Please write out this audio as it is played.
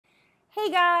Hey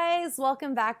guys,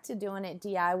 welcome back to Doing It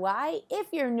DIY. If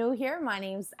you're new here, my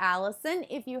name's Allison.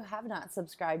 If you have not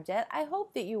subscribed yet, I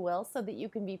hope that you will so that you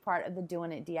can be part of the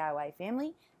Doing It DIY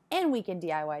family and we can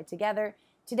DIY together.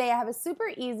 Today I have a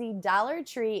super easy Dollar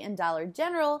Tree and Dollar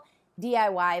General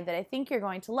DIY that I think you're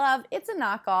going to love. It's a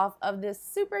knockoff of this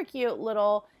super cute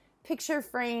little picture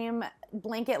frame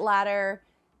blanket ladder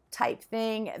type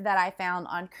thing that I found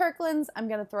on Kirkland's. I'm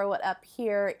going to throw it up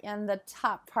here in the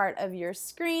top part of your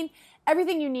screen.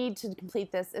 Everything you need to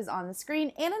complete this is on the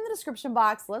screen and in the description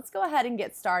box. Let's go ahead and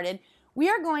get started. We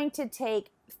are going to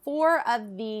take 4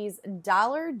 of these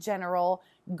Dollar General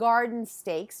garden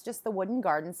stakes, just the wooden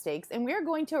garden stakes, and we are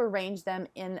going to arrange them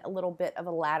in a little bit of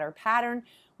a ladder pattern.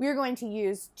 We are going to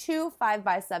use 2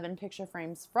 5x7 picture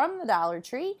frames from the Dollar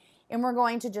Tree, and we're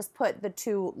going to just put the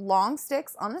 2 long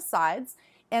sticks on the sides.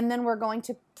 And then we're going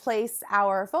to place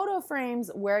our photo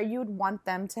frames where you'd want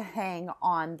them to hang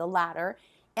on the ladder.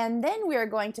 And then we are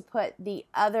going to put the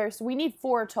others, so we need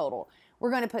 4 total. We're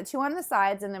going to put 2 on the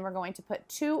sides and then we're going to put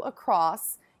 2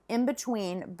 across in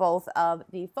between both of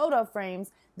the photo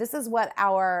frames. This is what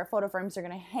our photo frames are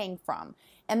going to hang from.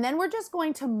 And then we're just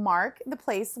going to mark the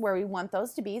place where we want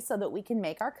those to be so that we can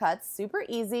make our cuts super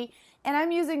easy. And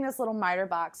I'm using this little miter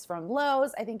box from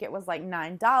Lowe's. I think it was like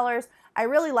 $9. I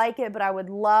really like it, but I would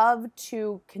love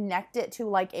to connect it to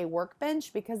like a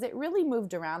workbench because it really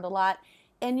moved around a lot.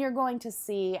 And you're going to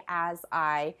see as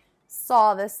I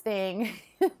saw this thing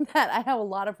that I have a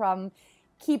lot of problem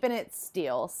keeping it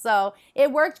still. So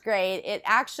it worked great. It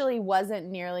actually wasn't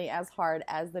nearly as hard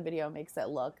as the video makes it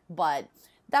look, but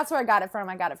that's where I got it from.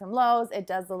 I got it from Lowe's. It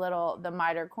does the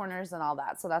miter corners and all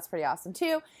that, so that's pretty awesome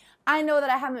too. I know that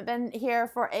I haven't been here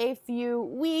for a few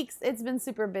weeks. It's been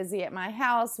super busy at my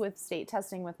house with state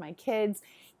testing with my kids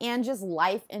and just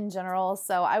life in general,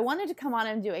 so I wanted to come on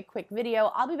and do a quick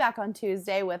video. I'll be back on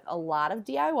Tuesday with a lot of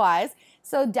DIYs,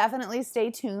 so definitely stay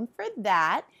tuned for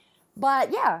that.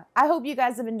 But yeah, I hope you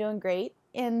guys have been doing great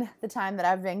in the time that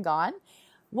I've been gone.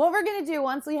 What we're going to do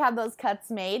once we have those cuts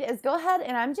made is go ahead,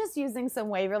 and I'm just using some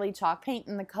Waverly chalk paint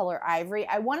in the color Ivory.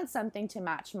 I wanted something to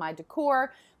match my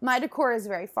decor. My decor is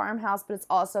very farmhouse, but it's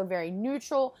also very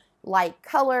neutral, light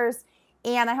colors,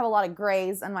 and I have a lot of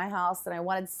grays in my house, and I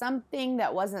wanted something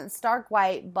that wasn't stark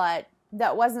white, but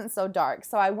that wasn't so dark.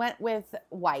 So I went with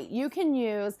white. You can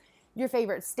use your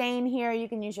favorite stain here. You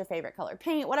can use your favorite color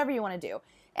paint, whatever you want to do.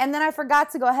 And then I forgot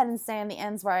to go ahead and sand the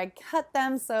ends where I cut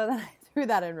them, so that I threw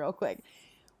that in real quick.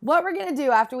 What we're going to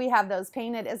do after we have those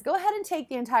painted is go ahead and take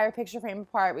the entire picture frame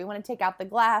apart. We want to take out the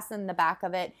glass and the back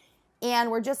of it,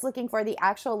 and we're just looking for the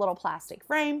actual little plastic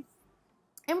frame.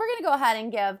 And we're going to go ahead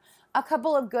and give a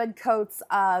couple of good coats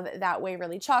of that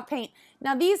Waverly chalk paint.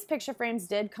 Now these picture frames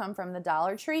did come from the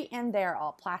Dollar Tree and they're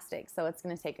all plastic, so it's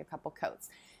going to take a couple coats.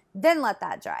 Then let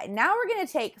that dry. Now we're going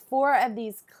to take 4 of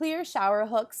these clear shower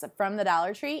hooks from the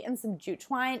Dollar Tree and some jute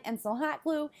twine and some hot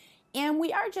glue, and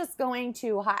we are just going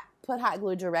to put hot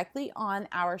glue directly on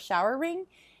our shower ring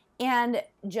and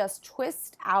just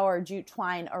twist our jute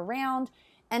twine around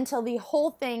until the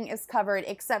whole thing is covered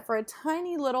except for a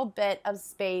tiny little bit of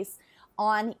space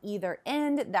on either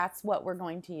end. That's what we're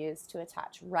going to use to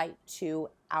attach right to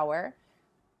our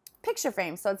picture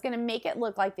frame. So it's going to make it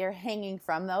look like they're hanging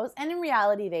from those, and in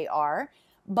reality they are,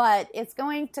 but it's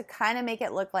going to kind of make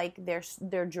it look like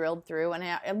they're drilled through. And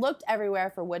it looked everywhere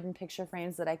for wooden picture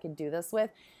frames that I could do this with,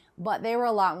 but they were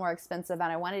a lot more expensive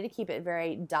and I wanted to keep it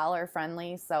very dollar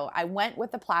friendly, so I went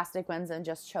with the plastic ones and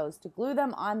just chose to glue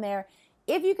them on there.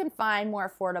 If you can find more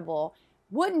affordable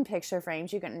wooden picture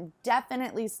frames, you can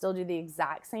definitely still do the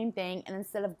exact same thing, and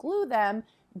instead of glue them,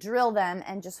 drill them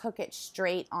and just hook it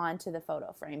straight onto the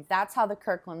photo frame. That's how the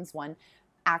Kirkland's one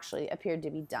actually appeared to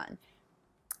be done.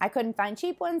 I couldn't find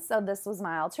cheap ones, so this was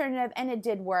my alternative, and it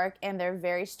did work, and they're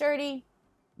very sturdy.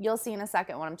 You'll see in a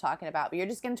second what I'm talking about, but you're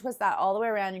just going to twist that all the way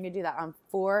around. You're going to do that on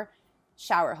 4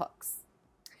 shower hooks.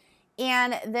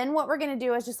 And then what we're going to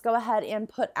do is just go ahead and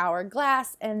put our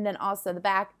glass and then also the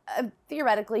back.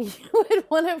 Theoretically, you would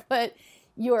want to put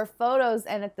your photos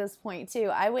in at this point too.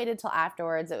 I waited till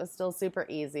afterwards. It was still super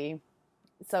easy.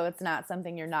 So it's not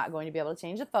something you're not going to be able to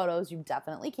change the photos. You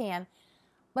definitely can.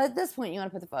 But at this point, you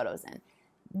want to put the photos in.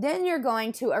 Then you're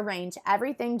going to arrange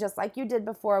everything just like you did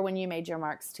before when you made your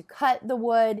marks to cut the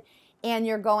wood. And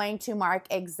you're going to mark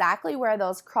exactly where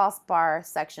those crossbar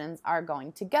sections are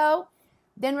going to go.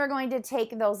 Then we're going to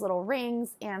take those little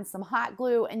rings and some hot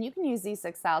glue, and you can use these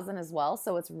 6000 as well,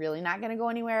 so it's really not going to go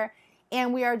anywhere.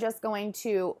 And we are just going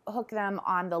to hook them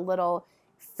on the little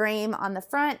frame on the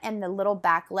front and the little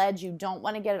back ledge. You don't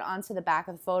want to get it onto the back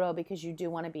of the photo because you do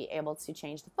want to be able to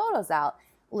change the photos out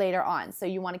later on. So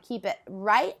you want to keep it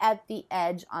right at the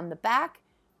edge on the back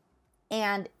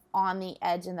and on the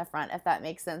edge in the front, if that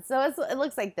makes sense. So it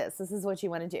looks like this. This is what you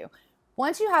want to do.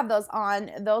 Once you have those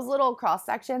on, those little cross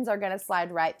sections are going to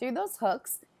slide right through those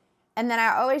hooks. And then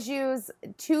I always use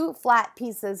 2 flat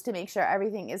pieces to make sure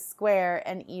everything is square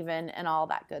and even and all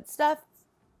that good stuff.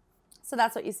 So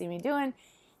that's what you see me doing.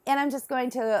 And I'm just going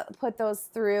to put those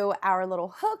through our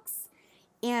little hooks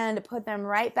and put them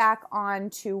right back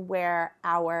onto where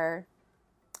our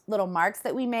little marks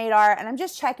that we made are. And I'm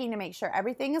just checking to make sure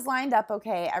everything is lined up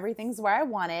okay, everything's where I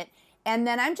want it. And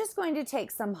then I'm just going to take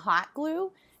some hot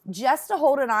glue just to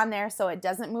hold it on there so it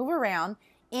doesn't move around,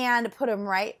 and put them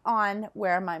right on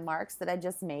where my marks that I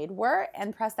just made were,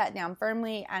 and press that down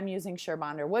firmly. I'm using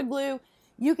Surebond or wood glue.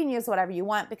 You can use whatever you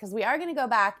want, because we are going to go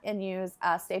back and use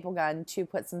a staple gun to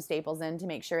put some staples in to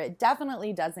make sure it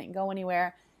definitely doesn't go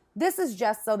anywhere. This is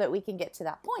just so that we can get to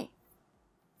that point.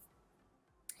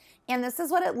 And this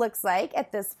is what it looks like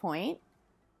at this point.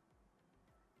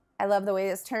 I love the way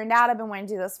this turned out. I've been wanting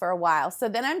to do this for a while. So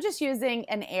then I'm just using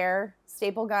an air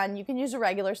staple gun. You can use a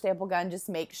regular staple gun. Just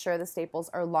make sure the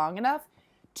staples are long enough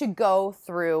to go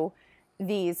through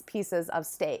these pieces of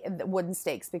wooden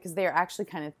stakes, because they're actually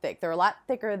kind of thick. They're a lot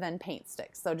thicker than paint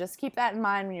sticks. So just keep that in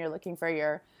mind when you're looking for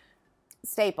your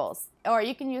staples. Or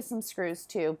you can use some screws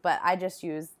too, but I just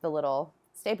used the little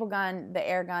staple gun, the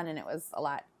air gun, and it was a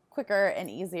lot quicker and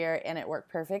easier, and it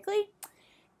worked perfectly.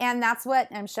 And that's what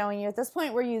I'm showing you at this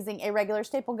point. We're using a regular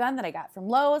staple gun that I got from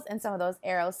Lowe's and some of those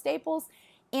Arrow staples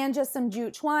and just some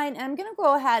jute twine. And I'm going to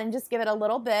go ahead and just give it a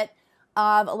little bit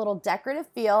of a little decorative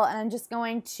feel. And I'm just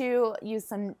going to use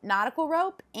some nautical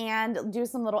rope and do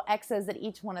some little X's at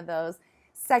each one of those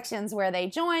sections where they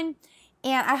join.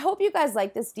 And I hope you guys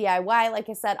like this DIY. Like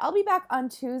I said, I'll be back on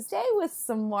Tuesday with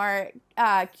some more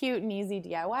cute and easy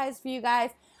DIYs for you guys.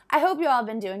 I hope you all have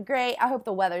been doing great. I hope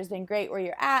the weather's been great where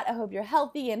you're at. I hope you're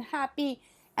healthy and happy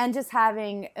and just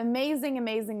having amazing,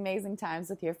 amazing, amazing times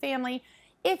with your family.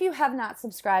 If you have not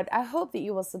subscribed, I hope that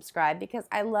you will subscribe, because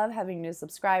I love having new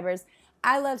subscribers.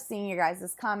 I love seeing your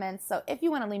guys' comments. So if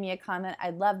you want to leave me a comment,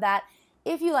 I'd love that.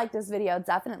 If you like this video,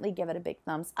 definitely give it a big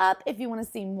thumbs up. If you want to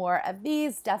see more of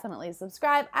these, definitely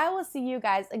subscribe. I will see you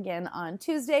guys again on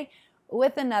Tuesday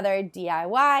with another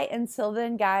DIY. Until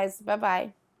then, guys,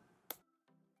 bye-bye.